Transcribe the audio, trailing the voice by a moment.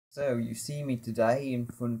So you see me today in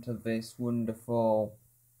front of this wonderful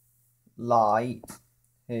light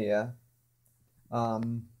here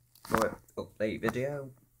for update video,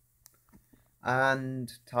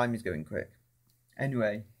 and time is going quick.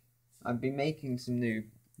 Anyway, I've been making some new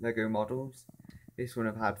Lego models. This one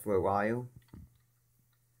I've had for a while,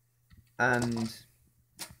 and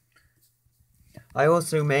I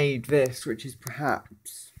also made this, which is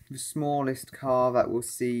perhaps the smallest car that will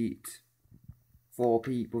seat 4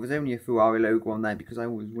 people. There's only a Ferrari logo on there because I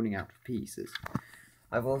was running out of pieces.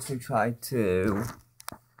 I've also tried to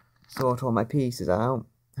sort all my pieces out.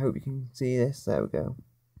 Hope you can see this. There we go.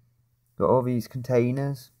 Got all these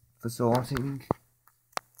containers for sorting.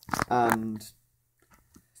 And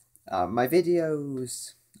my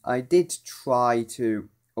videos, I did try to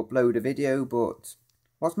upload a video, but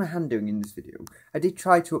what's my hand doing in this video? I did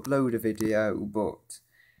try to upload a video, but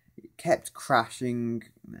it kept crashing,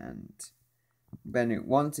 and then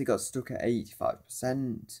once it got stuck at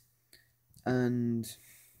 85%, and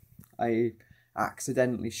I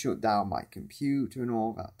accidentally shut down my computer and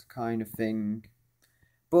all that kind of thing.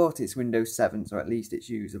 But it's Windows 7, so at least it's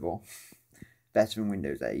usable. Better than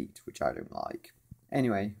Windows 8, which I don't like.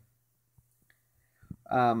 Anyway,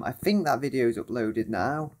 I think that video is uploaded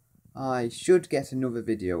now. I should get another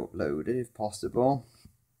video uploaded if possible.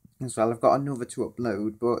 As well, I've got another to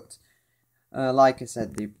upload, but like I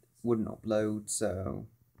said, they wouldn't upload, so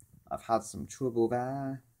I've had some trouble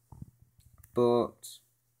there. But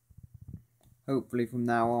hopefully from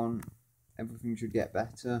now on, everything should get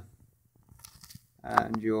better,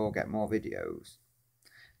 and you'll get more videos.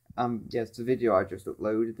 Yes, the video I just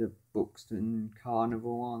uploaded, the Buxton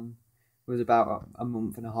Carnival one, was about a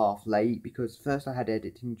month and a half late because first I had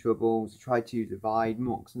editing troubles, tried to use the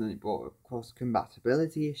Videmux, and then it brought up cross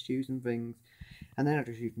compatibility issues and things, and then I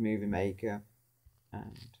just used Movie Maker,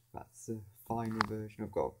 and that's the final version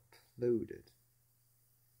I've got uploaded.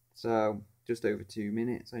 So, just over 2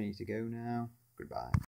 minutes, I need to go now. Goodbye.